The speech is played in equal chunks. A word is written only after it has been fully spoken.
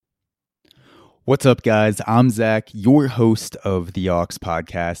What's up, guys? I'm Zach, your host of the Aux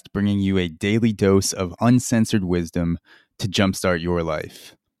Podcast, bringing you a daily dose of uncensored wisdom to jumpstart your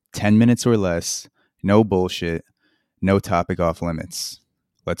life. 10 minutes or less, no bullshit, no topic off limits.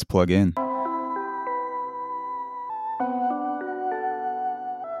 Let's plug in.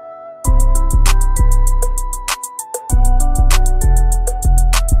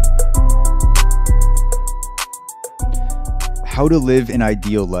 How to live an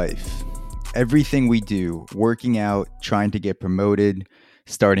ideal life. Everything we do, working out, trying to get promoted,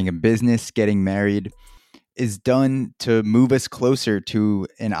 starting a business, getting married, is done to move us closer to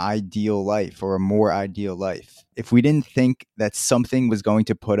an ideal life or a more ideal life. If we didn't think that something was going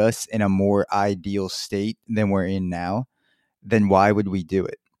to put us in a more ideal state than we're in now, then why would we do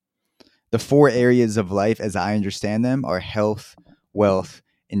it? The 4 areas of life, as I understand them, are health, wealth,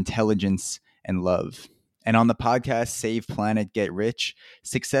 intelligence, and love. And on the podcast, Save Planet, Get Rich,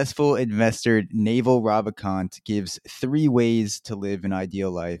 successful investor Naval Ravikant gives 3 ways to live an ideal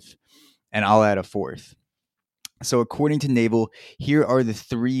life, and I'll add a 4th. So according to Naval, here are the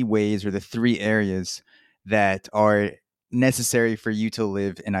 3 ways or the 3 areas that are necessary for you to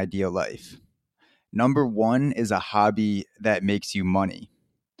live an ideal life. Number 1 is a hobby that makes you money.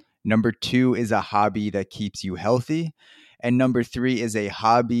 Number 2 is a hobby that keeps you healthy. And number 3 is a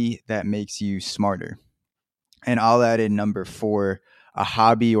hobby that makes you smarter. And I'll add in number 4, a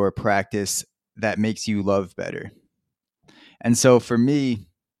hobby or a practice that makes you love better. And so for me,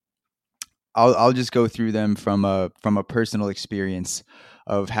 I'll just go through them from a personal experience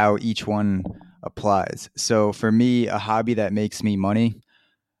of how each one applies. So for me, a hobby that makes me money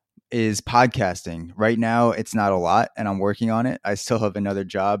is podcasting. Right now, it's not a lot and I'm working on it. I still have another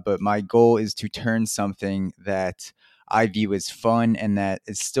job, but my goal is to turn something that I view as fun and that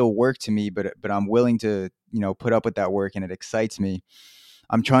is still work to me, but I'm willing to, put up with that work and it excites me.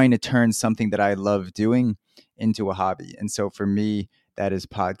 I'm trying to turn something that I love doing into a hobby. And so for me, that is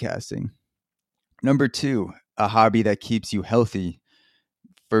podcasting. Number 2, a hobby that keeps you healthy.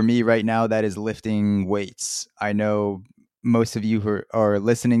 For me right now, that is lifting weights. I know most of you who are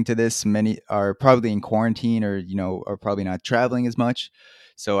listening to this, many are probably in quarantine or, are probably not traveling as much.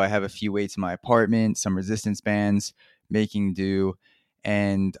 So I have a few weights in my apartment, some resistance bands, making do.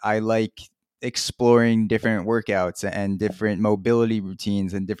 And I like exploring different workouts and different mobility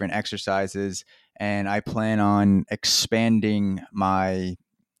routines and different exercises. And I plan on expanding my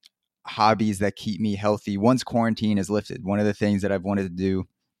hobbies that keep me healthy once quarantine is lifted. One of the things that I've wanted to do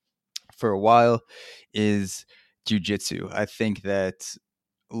for a while is jujitsu. I think that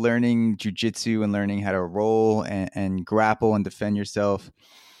learning jujitsu and learning how to roll and grapple and defend yourself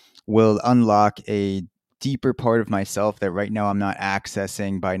will unlock a deeper part of myself that right now I'm not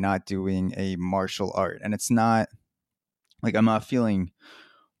accessing by not doing a martial art. And it's not like I'm not feeling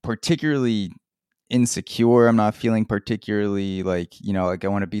particularly insecure. I'm not feeling particularly like I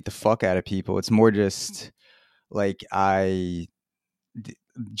want to beat the fuck out of people. It's more just like the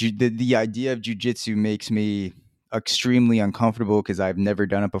idea of jujitsu makes me extremely uncomfortable because I've never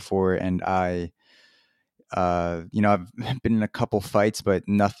done it before, and I've been in a couple fights, but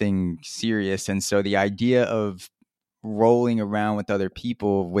nothing serious. And so the idea of rolling around with other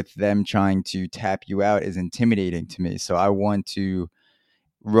people with them trying to tap you out is intimidating to me. So I want to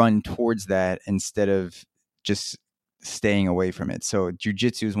run towards that instead of just staying away from it. So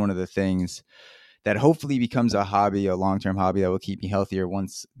jujitsu is one of the things that hopefully becomes a hobby, a long-term hobby that will keep me healthier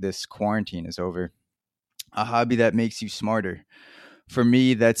once this quarantine is over. A hobby that makes you smarter. For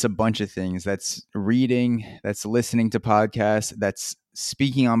me, that's a bunch of things. That's reading, that's listening to podcasts, that's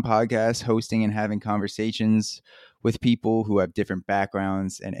speaking on podcasts, hosting and having conversations with people who have different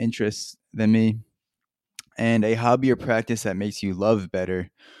backgrounds and interests than me. And a hobby or practice that makes you love better.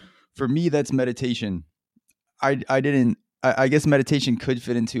 For me, that's meditation. I guess meditation could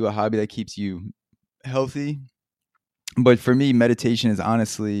fit into a hobby that keeps you healthy. But for me, meditation is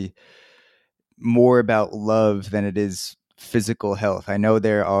honestly more about love than it is physical health. I know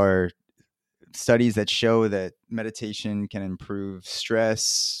there are studies that show that meditation can improve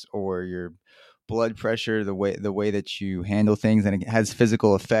stress or your blood pressure, the way that you handle things, and it has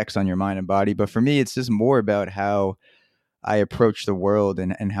physical effects on your mind and body. But for me, it's just more about how I approach the world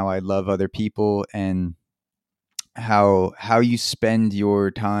and how I love other people, and how you spend your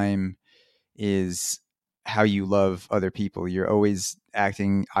time is how you love other people. You're always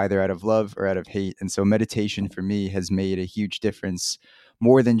acting either out of love or out of hate. And so meditation for me has made a huge difference,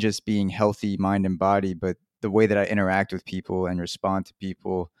 more than just being healthy mind and body, but the way that I interact with people and respond to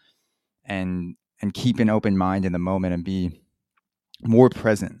people, and keep an open mind in the moment and be more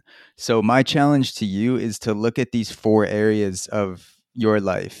present. So my challenge to you is to look at these 4 areas of your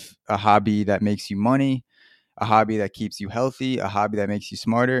life, a hobby that makes you money, a hobby that keeps you healthy, a hobby that makes you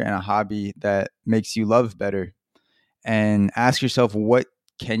smarter, and a hobby that makes you love better. And ask yourself, what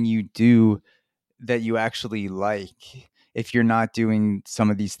can you do that you actually like if you're not doing some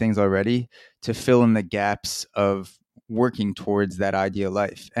of these things already, to fill in the gaps of working towards that ideal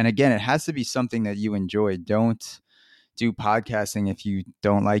life. And again, it has to be something that you enjoy. Don't do podcasting if you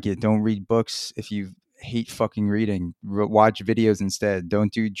don't like it. Don't read books if you hate fucking reading. Watch videos instead.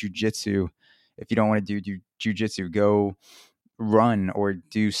 Don't do jujitsu if you don't want to do jujitsu. Go run or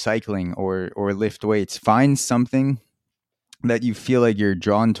do cycling or lift weights. Find something that you feel like you're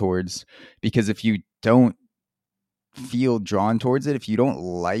drawn towards, because if you don't feel drawn towards it, if you don't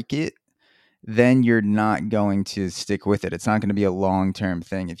like it, then you're not going to stick with it. It's not going to be a long-term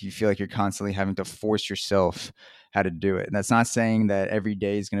thing if you feel like you're constantly having to force yourself how to do it. And that's not saying that every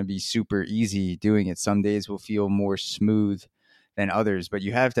day is going to be super easy doing it. Some days will feel more smooth than others, but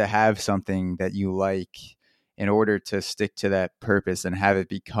you have to have something that you like in order to stick to that purpose and have it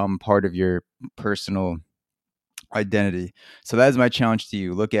become part of your personal identity. So that is my challenge to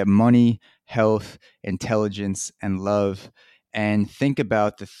you. Look at money, health, intelligence, and love, and think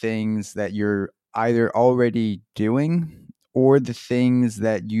about the things that you're either already doing or the things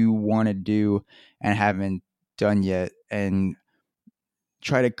that you want to do and haven't done yet, and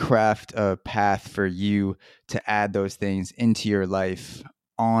try to craft a path for you to add those things into your life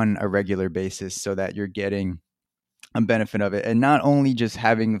on a regular basis so that you're getting a benefit of it, and not only just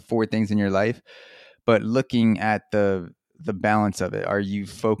having 4 things in your life, but looking at the balance of it. Are you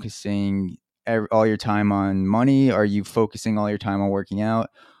focusing all your time on money? Are you focusing all your time on working out?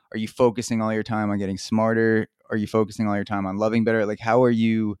 Are you focusing all your time on getting smarter? Are you focusing all your time on loving better? Like, how are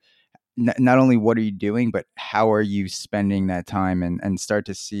you, not only what are you doing, but how are you spending that time, and start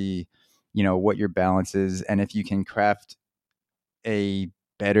to see, what your balance is, and if you can craft a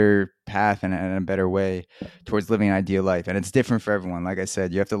better path and a better way towards living an ideal life. And it's different for everyone. Like I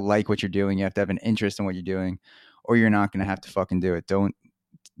said, you have to like what you're doing. You have to have an interest in what you're doing, or you're not going to have to fucking do it. Don't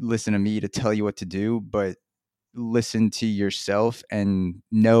listen to me to tell you what to do, but listen to yourself and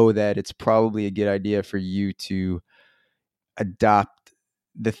know that it's probably a good idea for you to adopt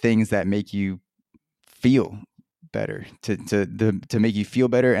the things that make you feel better, to make you feel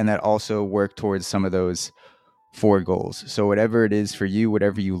better, and that also work towards some of those 4 goals. So whatever it is for you,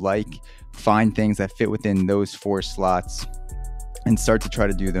 whatever you like, find things that fit within those 4 slots and start to try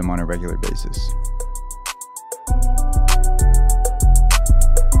to do them on a regular basis.